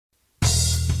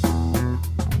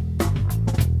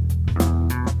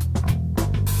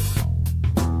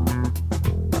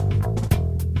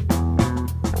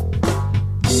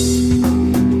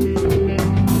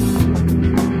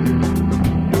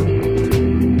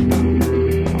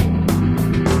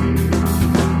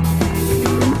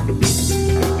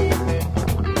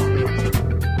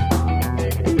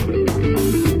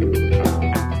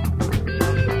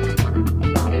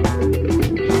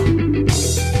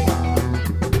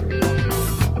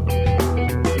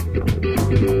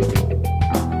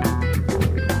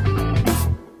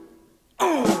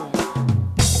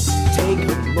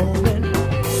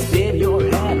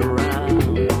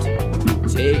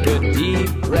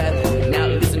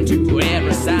to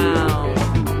every sound.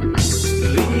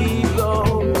 Leave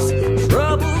those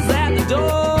troubles at the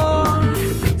door.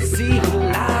 See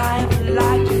life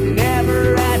like you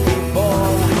never had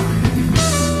before.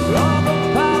 All the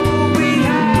power we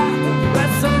have,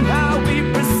 that's somehow we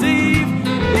perceive.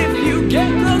 If you get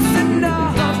close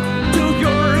enough to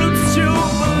your roots,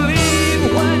 you'll believe.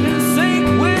 When in sync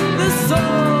with the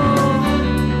soul,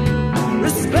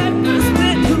 respect the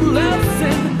split who loves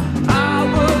in our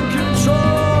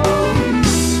control.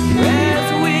 As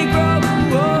we grow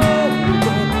older,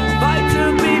 fight to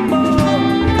be bold.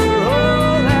 Your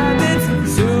old habits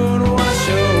soon wash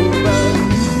over.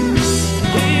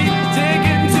 Keep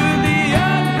digging to the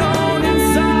unknown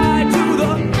inside, to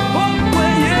the point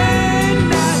where yin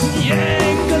and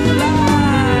yang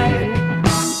collide.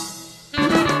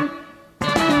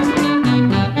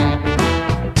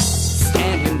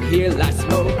 Standing here like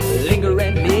smoke,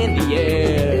 lingering in the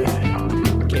air,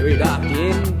 carried off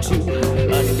into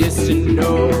a distant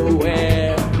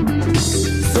nowhere.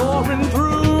 Soaring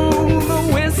through the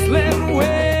whistling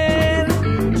wind,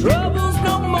 troubles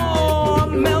no more,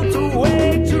 melt away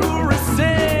to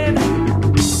rescind.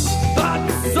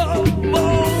 Thoughts of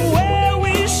where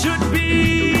we should be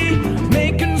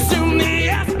may consume the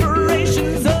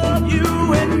aspirations of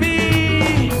you and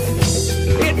me.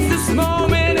 It's this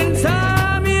moment in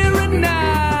time, here and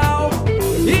now,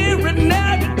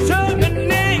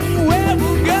 determining where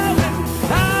we're going,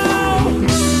 how.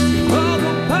 All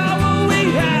the power we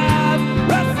have,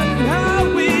 rests in how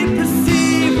we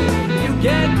perceive. You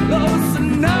get close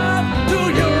enough to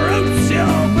your roots,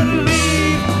 you'll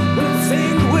believe. We'll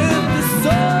sing with the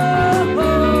soul.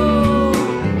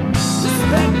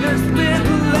 Respect there's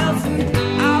little else in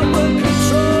our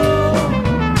control.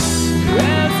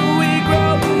 As we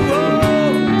grow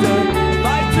older,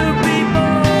 fight to be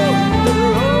bold. The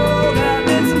old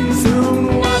habits soon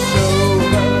wash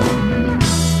over.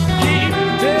 Keep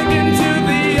digging to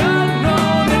the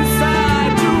unknown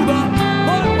inside, to the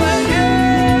point where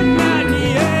yin and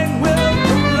yang will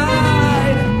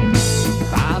collide.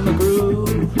 Find the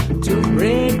groove to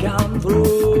break on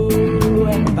through,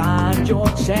 and find your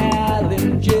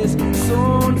challenges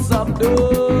soon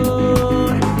subdued.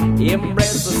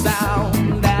 Embrace the sound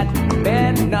that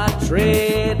bend not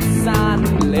tread, sign,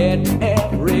 let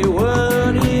every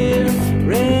word here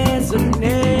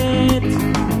resonate.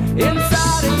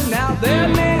 Inside and out there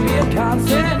may be a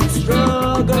constant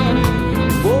struggle,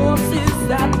 forces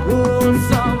that pull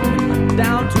some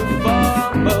down too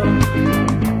far,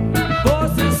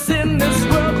 forces in this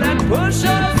world that push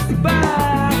us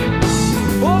back,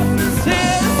 forces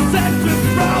here set to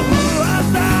throw us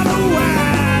out of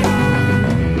whack.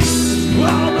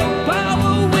 All the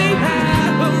power we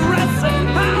have rests in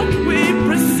how we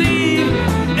perceive.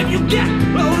 If you get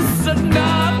close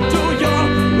enough to your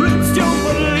roots, you'll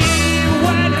believe.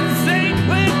 When in sync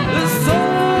with the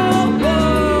soul,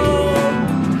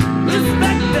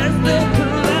 respect there's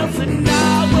little else in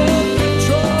our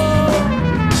control.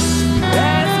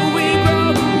 As we grow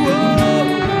older,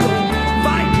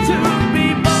 fight to be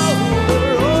bolder.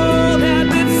 Old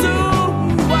habits soon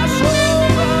wash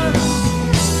over.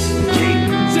 Keep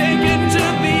digging to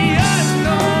the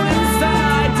unknown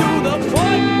inside, to the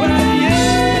point where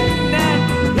yin and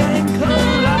yang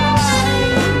collide.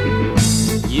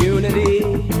 Unity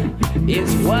is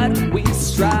what we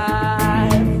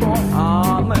strive for,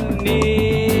 harmony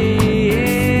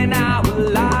in our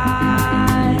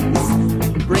lives.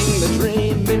 Bring the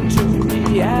dream into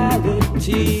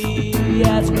reality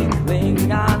as we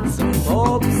cling on some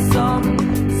hope, some